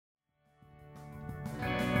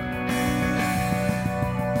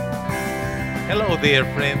Hello there,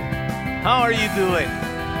 friend. How are you doing?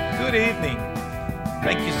 Good evening.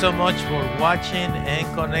 Thank you so much for watching and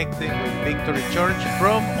connecting with Victory Church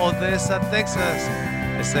from Odessa, Texas.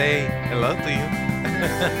 I say hello to you.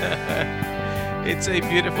 It's a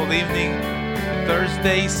beautiful evening,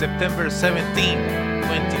 Thursday, September 17,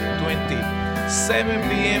 2020, 7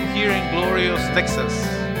 p.m. here in glorious Texas.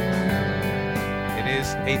 It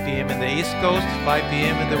is 8 p.m. in the East Coast, 5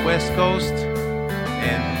 p.m. in the West Coast.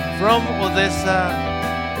 And from Odessa,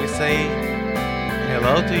 we say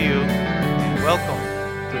hello to you and welcome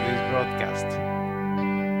to this broadcast.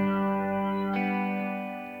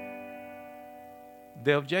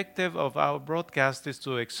 The objective of our broadcast is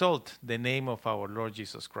to exalt the name of our Lord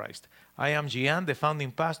Jesus Christ. I am Gian, the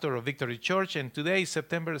founding pastor of Victory Church, and today,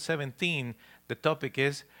 September 17, the topic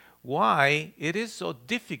is why it is so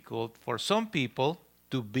difficult for some people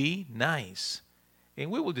to be nice. And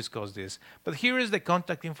we will discuss this. But here is the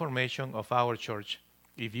contact information of our church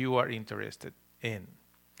if you are interested in.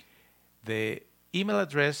 The email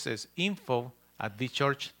address is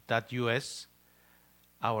info@thechurch.us.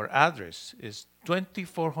 Our address is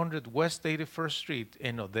 2400 West 81st Street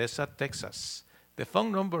in Odessa, Texas. The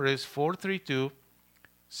phone number is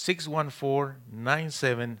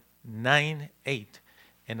 432-614-9798.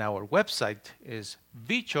 And our website is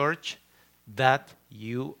thechurch.us.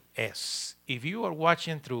 If you are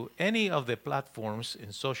watching through any of the platforms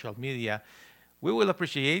in social media, we will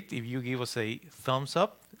appreciate if you give us a thumbs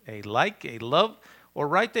up, a like, a love, or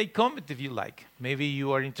write a comment if you like. Maybe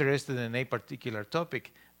you are interested in a particular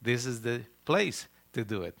topic. This is the place to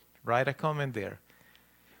do it. Write a comment there.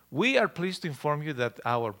 We are pleased to inform you that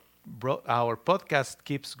our podcast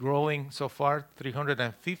keeps growing so far,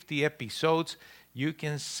 350 episodes. You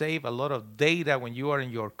can save a lot of data when you are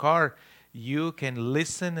in your car. You can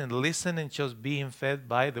listen and just being fed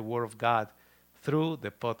by the Word of God through the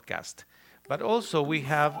podcast. But also we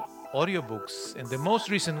have audiobooks, and the most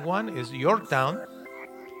recent one is Yorktown.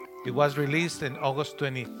 It was released in August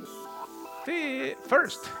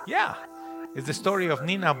 21st. Yeah, it's the story of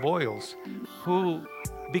Nina Boyles, who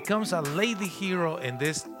becomes a lady hero in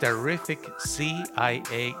this terrific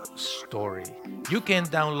CIA story. You can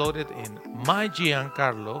download it in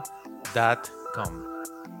mygiancarlo.com.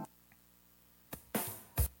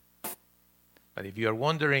 But if you are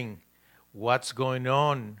wondering what's going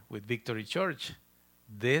on with Victory Church,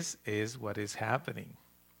 this is what is happening.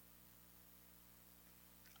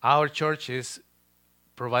 Our church is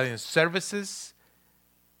providing services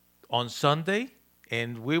on Sunday,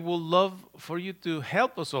 and we would love for you to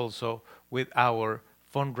help us also with our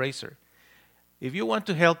fundraiser. If you want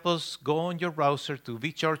to help us, go on your browser to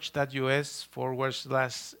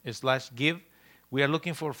vchurch.us/give. We are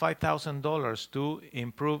looking for $5,000 to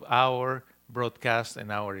improve our broadcast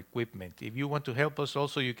and our equipment. If you want to help us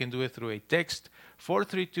also, you can do it through a text,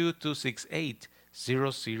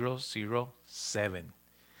 432-268-0007.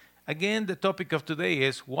 Again, the topic of today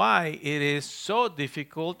is why it is so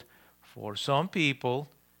difficult for some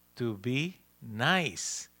people to be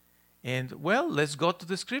nice. And well, let's go to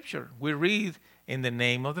the scripture. We read in the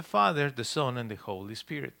name of the Father, the Son, and the Holy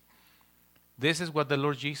Spirit. This is what the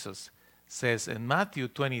Lord Jesus says in Matthew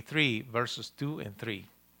 23, verses 2 and 3.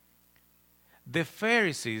 The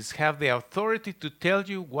Pharisees have the authority to tell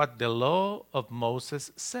you what the law of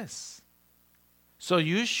Moses says. So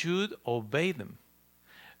you should obey them.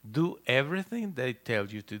 Do everything they tell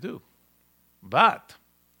you to do. But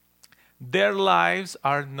their lives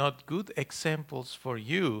are not good examples for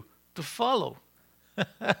you to follow.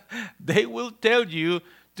 They will tell you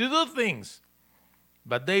to do things,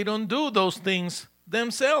 but they don't do those things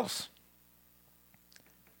themselves.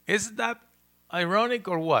 Is that ironic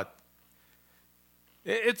or what?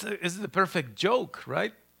 It's the perfect joke,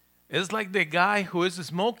 right? It's like the guy who is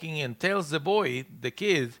smoking and tells the boy, the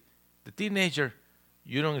kid, the teenager,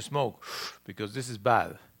 you don't smoke because this is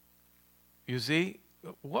bad. You see,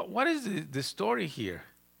 what is the story here?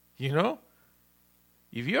 You know,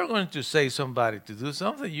 if you're going to say somebody to do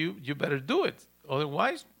something, you better do it.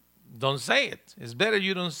 Otherwise, don't say it. It's better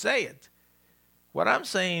you don't say it. What I'm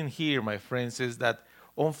saying here, my friends, is that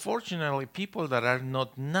unfortunately, people that are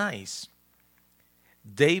not nice,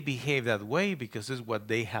 they behave that way because it's what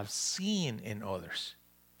they have seen in others.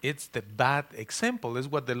 It's the bad example. It's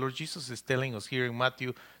what the Lord Jesus is telling us here in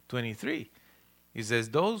Matthew 23. He says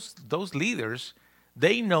those leaders,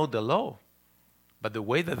 they know the law, but the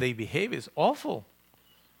way that they behave is awful.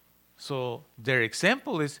 So their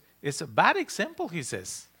example is a bad example, he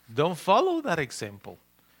says. Don't follow that example.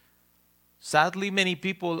 Sadly, many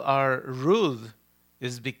people are rude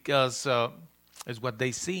is because it's what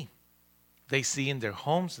they see. They see in their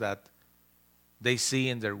homes that They see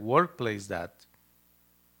in their workplace that.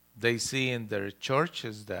 They see in their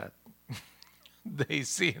churches that. They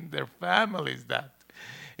see in their families that.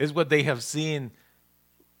 It's what they have seen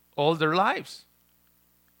all their lives.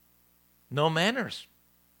 No manners.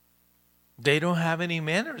 They don't have any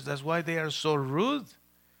manners. That's why they are so rude.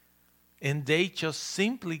 And they just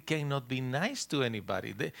simply cannot be nice to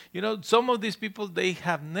anybody. Some of these people, they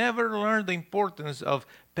have never learned the importance of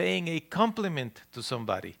paying a compliment to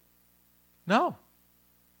somebody. No.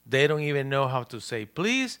 They don't even know how to say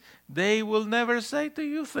please. They will never say to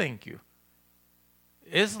you thank you.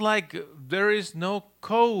 It's like there is no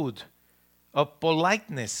code of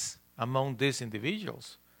politeness among these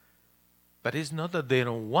individuals. But it's not that they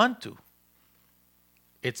don't want to.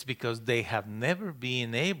 It's because they have never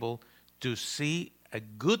been able to see a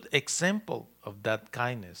good example of that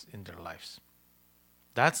kindness in their lives.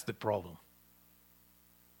 That's the problem.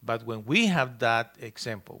 But when we have that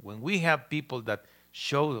example, when we have people that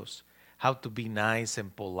show us how to be nice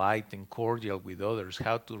and polite and cordial with others,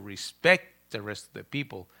 how to respect the rest of the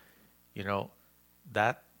people,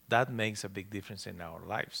 that makes a big difference in our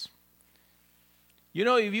lives.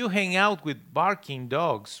 If you hang out with barking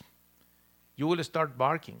dogs, you will start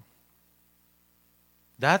barking.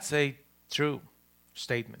 That's a true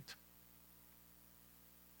statement.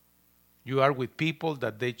 You are with people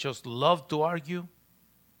that they just love to argue,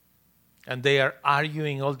 and they are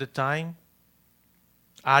arguing all the time,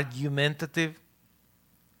 argumentative.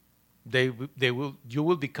 You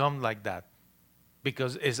will become like that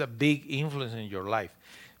because it's a big influence in your life.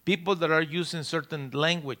 People that are using certain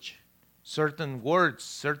language, certain words,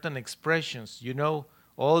 certain expressions,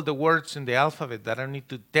 all the words in the alphabet that I don't need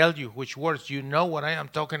to tell you which words, you know what I am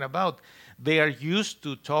talking about. They are used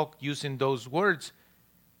to talk using those words.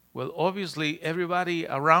 Well, obviously, everybody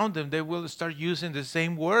around them, they will start using the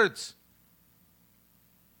same words.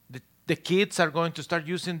 The kids are going to start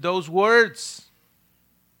using those words.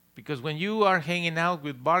 Because when you are hanging out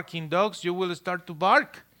with barking dogs, you will start to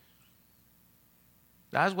bark.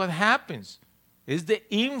 That's what happens. It's the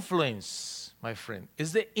influence, my friend.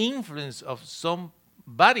 It's the influence of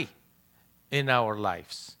somebody in our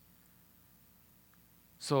lives.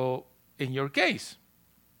 So, in your case,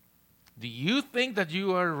 do you think that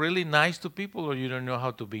you are really nice to people or you don't know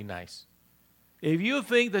how to be nice? If you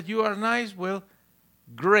think that you are nice, well,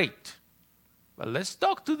 great. But let's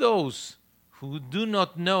talk to those who do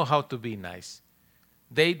not know how to be nice.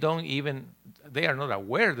 They are not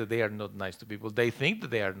aware that they are not nice to people. They think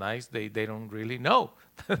that they are nice. They don't really know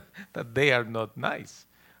that they are not nice.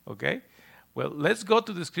 Okay? Well, let's go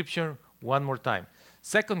to the scripture one more time.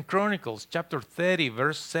 2 Chronicles chapter 30,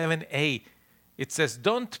 verse 7a. It says,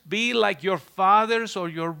 don't be like your fathers or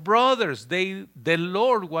your brothers. The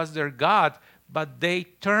Lord was their God, but they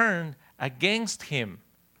turned against him.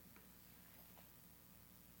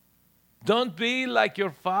 Don't be like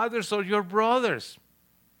your fathers or your brothers.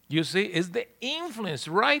 You see, it's the influence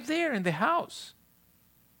right there in the house.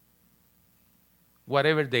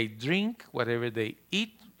 Whatever they drink, whatever they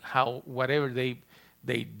eat, whatever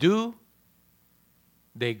they do,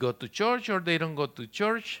 they go to church or they don't go to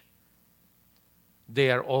church.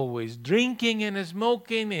 They are always drinking and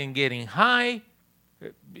smoking and getting high.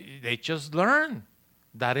 They just learn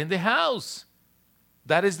that in the house.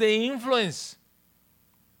 That is the influence.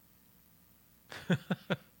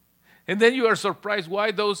 And then you are surprised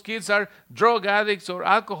why those kids are drug addicts or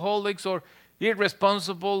alcoholics or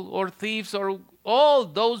irresponsible or thieves or all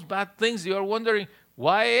those bad things. You are wondering,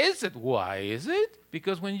 why is it? Why is it?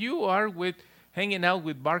 Because when you are hanging out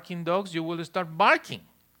with barking dogs, you will start barking.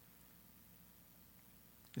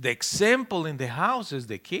 The example in the house is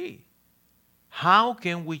the key. How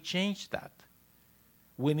can we change that?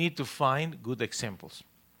 We need to find good examples.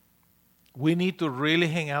 We need to really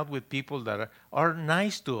hang out with people that are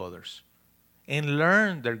nice to others and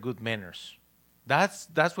learn their good manners. That's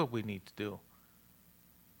what we need to do.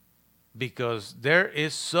 Because there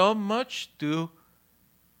is so much to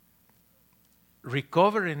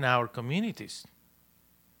recover in our communities.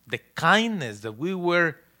 The kindness that we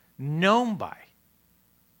were known by.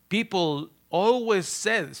 People always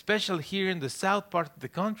said, especially here in the south part of the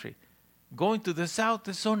country, going to the south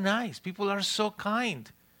is so nice. People are so kind.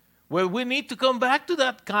 Well, we need to come back to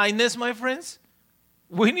that kindness, my friends.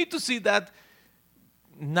 We need to see that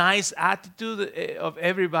nice attitude of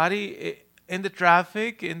everybody in the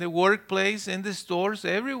traffic, in the workplace, in the stores,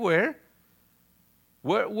 everywhere.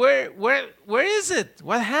 Where is it?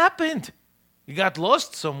 What happened? It got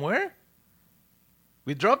lost somewhere.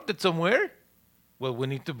 We dropped it somewhere. Well, we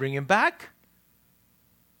need to bring it back.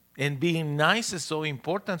 And being nice is so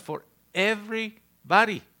important for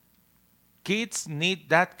everybody. Kids need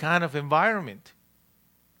that kind of environment.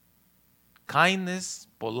 Kindness,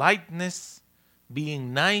 politeness,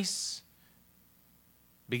 being nice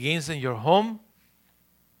begins in your home.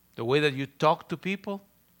 The way that you talk to people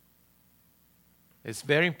is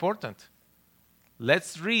very important.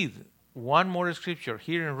 Let's read one more scripture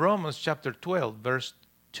here in Romans chapter 12, verse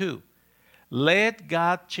 2. Let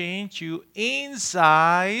God change you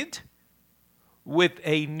inside with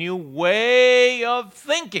a new way of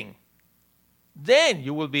thinking. Then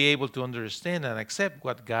you will be able to understand and accept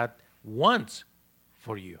what God wants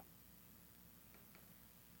for you.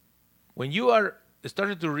 When you are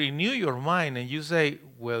starting to renew your mind and you say,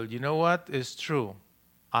 well, you know what? It's true.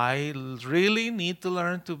 I really need to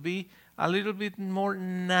learn to be a little bit more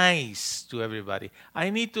nice to everybody. I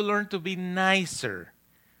need to learn to be nicer,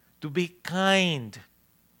 to be kind.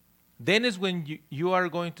 Then is when you are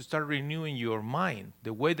going to start renewing your mind,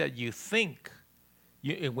 the way that you think.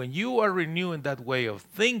 When you are renewing that way of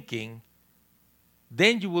thinking,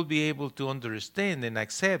 then you will be able to understand and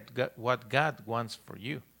accept what God wants for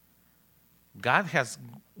you. God has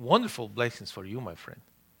wonderful blessings for you, my friend.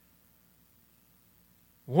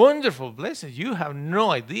 Wonderful blessings. You have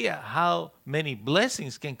no idea how many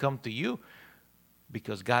blessings can come to you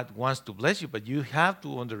because God wants to bless you, but you have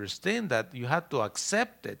to understand that. You have to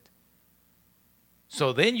accept it.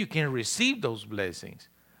 So then you can receive those blessings.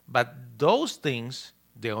 But those things,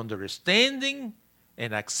 the understanding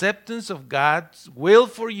and acceptance of God's will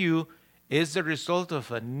for you, is the result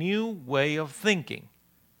of a new way of thinking.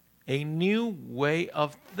 A new way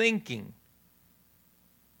of thinking.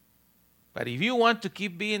 But if you want to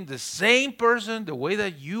keep being the same person, the way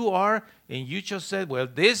that you are, and you just said, well,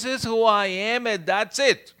 this is who I am and that's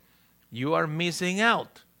it, you are missing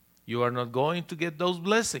out. You are not going to get those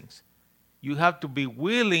blessings. You have to be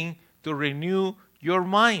willing to renew your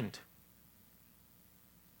mind.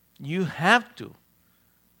 You have to.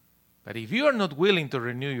 But if you are not willing to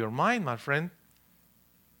renew your mind, my friend,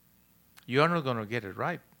 you are not going to get it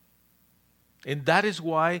right. And that is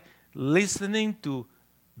why listening to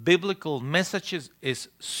biblical messages is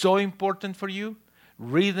so important for you.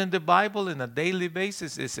 Reading the Bible on a daily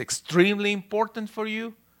basis is extremely important for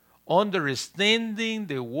you. Understanding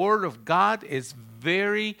the Word of God is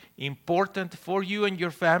very important for you and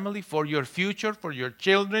your family, for your future, for your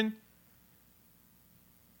children.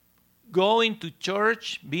 Going to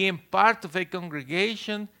church, being part of a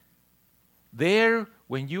congregation, there,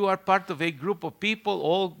 when you are part of a group of people,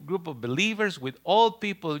 all group of believers, with all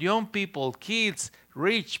people, young people, kids,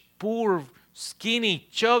 rich, poor, skinny,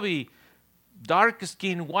 chubby, dark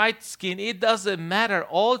skin, white skin, it doesn't matter.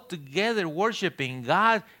 All together worshiping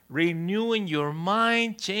God, renewing your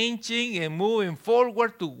mind, changing and moving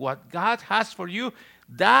forward to what God has for you.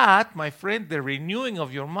 That, my friend, the renewing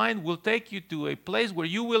of your mind will take you to a place where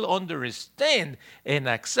you will understand and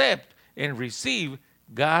accept and receive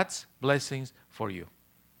God's blessings for you.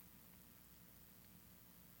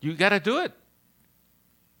 You got to do it.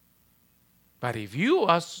 But if you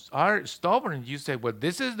are stubborn, you say, well,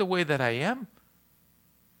 this is the way that I am,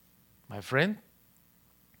 my friend,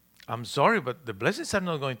 I'm sorry, but the blessings are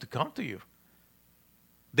not going to come to you.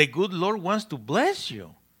 The good Lord wants to bless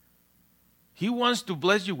you. He wants to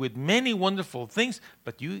bless you with many wonderful things,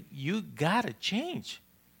 but you got to change.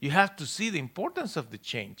 You have to see the importance of the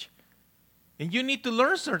change. And you need to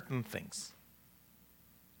learn certain things.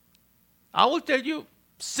 I will tell you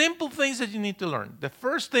simple things that you need to learn. The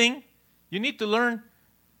first thing, you need to learn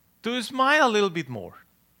to smile a little bit more.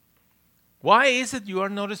 Why is it you are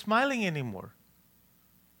not smiling anymore?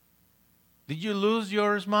 Did you lose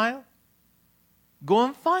your smile? Go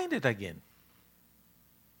and find it again.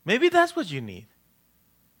 Maybe that's what you need.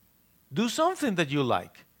 Do something that you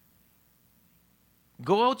like.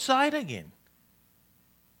 Go outside again.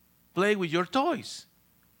 Play with your toys.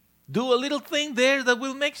 Do a little thing there that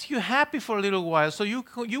will make you happy for a little while, so you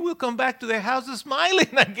will come back to the house smiling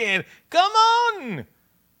again. Come on!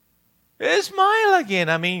 Smile again.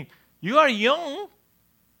 I mean, you are young.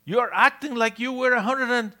 You are acting like you were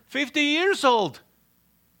 150 years old.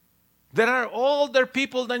 There are older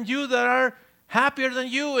people than you that are happier than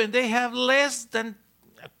you, and they have less than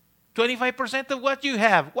 25% of what you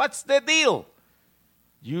have. What's the deal?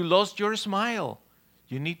 You lost your smile.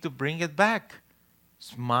 You need to bring it back.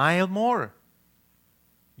 Smile more.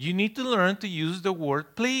 You need to learn to use the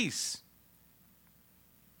word please.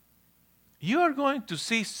 You are going to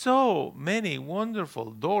see so many wonderful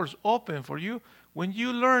doors open for you when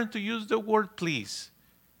you learn to use the word please.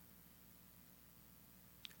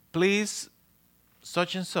 Please,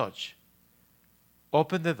 such and such,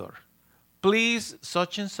 open the door. Please,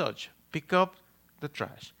 such and such, pick up the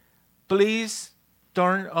trash. Please,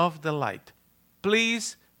 turn off the light.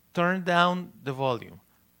 Please turn down the volume.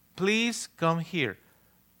 Please come here.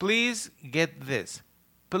 Please get this.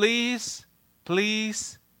 Please,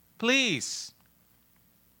 please, please.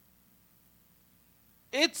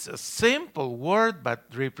 It's a simple word, but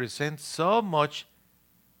represents so much.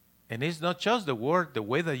 And it's not just the word, the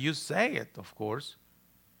way that you say it, of course.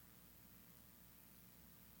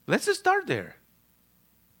 Let's start there.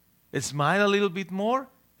 Smile a little bit more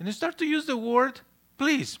and start to use the word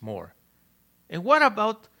please more. And what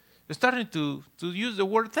about starting to use the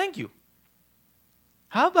word thank you?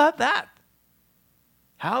 How about that?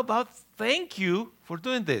 How about thank you for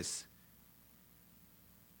doing this?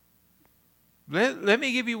 Let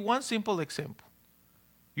me give you one simple example.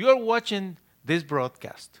 You are watching this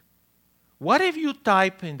broadcast. What if you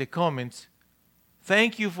type in the comments,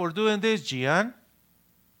 thank you for doing this, Gian?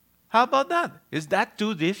 How about that? Is that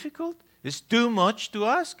too difficult? Is too much to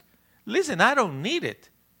ask? Listen, I don't need it.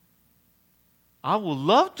 I would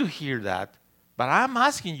love to hear that, but I'm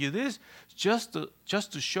asking you this just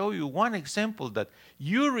to show you one example that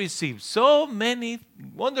you receive so many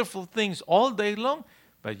wonderful things all day long,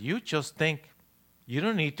 but you just think you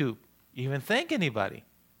don't need to even thank anybody.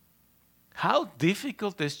 How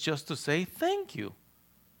difficult is just to say thank you?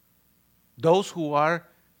 Those who are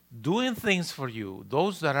doing things for you,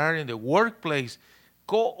 those that are in the workplace,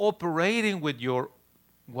 cooperating with your,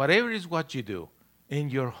 whatever is what you do, in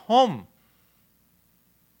your home,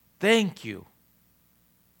 thank you.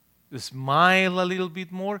 Smile a little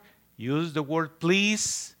bit more, use the word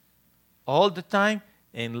please all the time,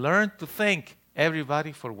 and learn to thank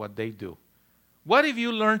everybody for what they do. What if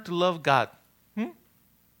you learn to love God?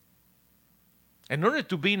 In order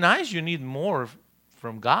to be nice, you need more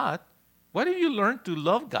from God. What if you learn to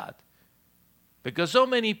love God? Because so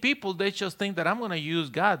many people, they just think that I'm going to use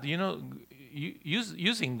God,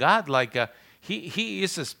 using God like he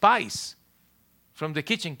is a spice from the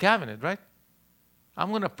kitchen cabinet, right? I'm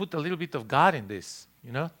going to put a little bit of God in this,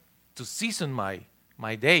 to season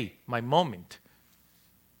my day, my moment.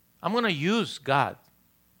 I'm going to use God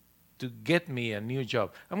to get me a new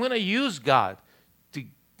job. I'm going to use God to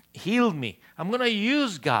heal me. I'm going to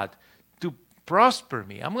use God to prosper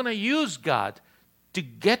me. I'm going to use God to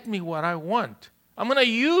get me what I want. I'm going to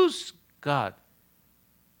use God.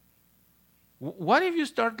 What if you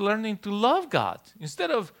start learning to love God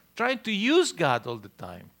instead of trying to use God all the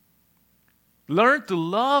time? Learn to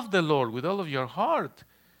love the Lord with all of your heart.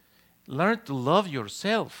 Learn to love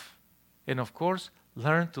yourself. And of course,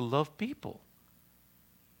 learn to love people.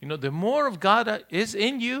 The more of God is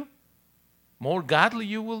in you, more godly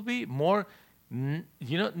you will be, more,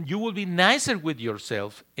 you will be nicer with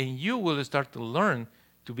yourself, and you will start to learn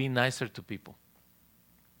to be nicer to people,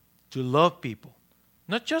 to love people,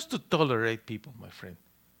 not just to tolerate people, my friend.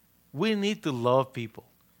 We need to love people.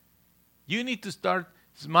 You need to start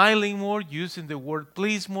smiling more, using the word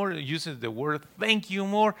please more, using the word thank you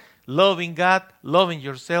more, loving God, loving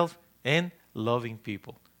yourself, and loving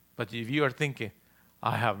people. But if you are thinking,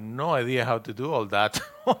 I have no idea how to do all that,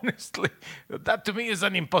 honestly, that to me is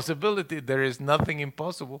an impossibility. There is nothing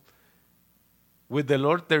impossible. With the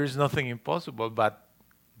Lord, there is nothing impossible. But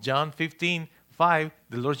John 15:5,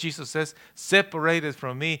 the Lord Jesus says, separated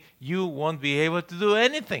from me, you won't be able to do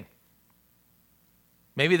anything.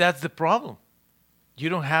 Maybe that's the problem. You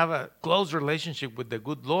don't have a close relationship with the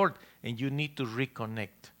good Lord, and you need to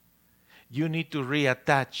reconnect. You need to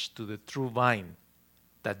reattach to the true vine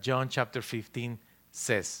that John chapter 15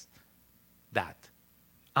 says that.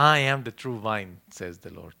 I am the true vine, says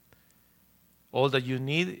the Lord. All that you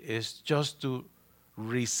need is just to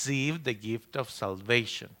receive the gift of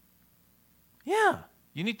salvation. Yeah,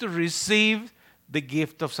 you need to receive the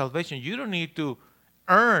gift of salvation. You don't need to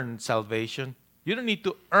earn salvation. You don't need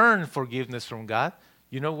to earn forgiveness from God.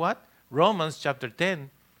 You know what? Romans chapter 10,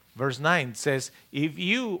 verse 9 says, if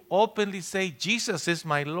you openly say Jesus is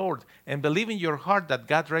my Lord and believe in your heart that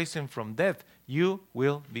God raised him from death, you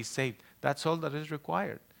will be saved. That's all that is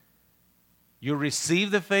required. You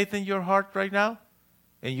receive the faith in your heart right now,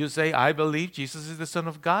 and you say, I believe Jesus is the Son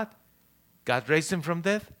of God. God raised him from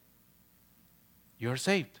death. You're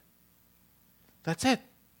saved. That's it.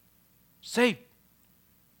 Saved.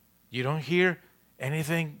 You don't hear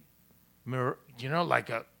anything, like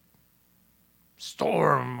a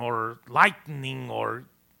storm or lightning or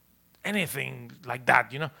anything like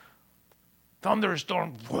that,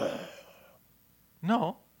 Thunderstorm.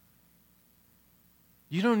 No.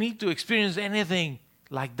 You don't need to experience anything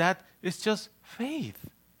like that. It's just faith.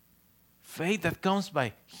 Faith that comes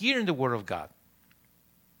by hearing the Word of God.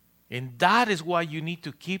 And that is why you need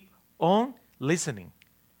to keep on listening.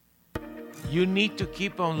 You need to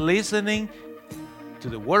keep on listening to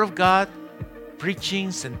the Word of God,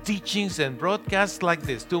 preachings and teachings and broadcasts like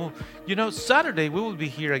this. Saturday we will be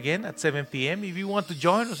here again at 7 p.m. If you want to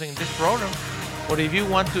join us in this program, or if you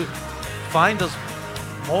want to find us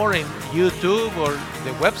more in YouTube or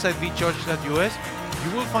the website vchurch.us,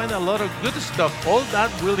 you will find a lot of good stuff. All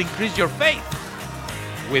that will increase your faith.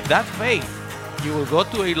 With that faith, you will go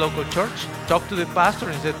to a local church, talk to the pastor,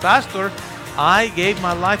 and say, Pastor, I gave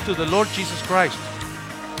my life to the Lord Jesus Christ,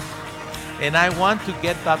 and I want to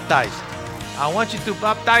get baptized. I want you to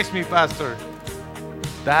baptize me, Pastor.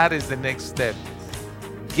 That is the next step.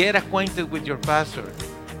 Get acquainted with your pastor.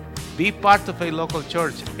 Be part of a local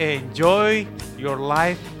church. Enjoy your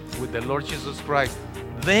life with the Lord Jesus Christ.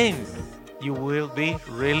 Then you will be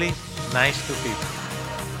really nice to people.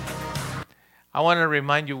 I want to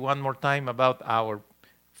remind you one more time about our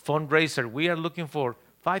fundraiser. We are looking for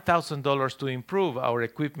 $5,000 to improve our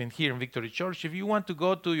equipment here in Victory Church. If you want to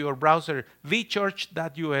go to your browser,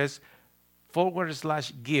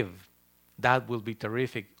 vchurch.us/give, that will be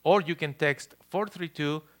terrific. Or you can text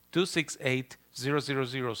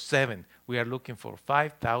 432-268-0007. We are looking for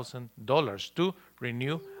 $5,000 to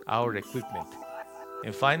renew our equipment.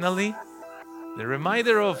 And finally, the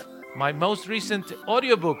reminder of my most recent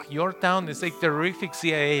audiobook, Your Town is a Terrific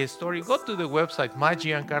CIA Story. Go to the website,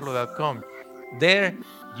 mygiancarlo.com. There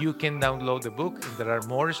you can download the book, and there are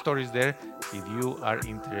more stories there if you are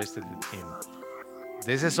interested in him.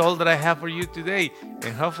 This is all that I have for you today,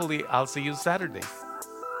 and hopefully I'll see you Saturday.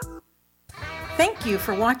 Thank you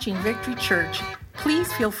for watching Victory Church. Please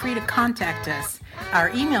feel free to contact us. Our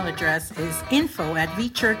email address is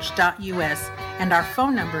info@vchurch.us, and our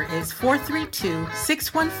phone number is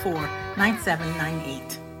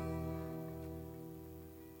 432-614-9798.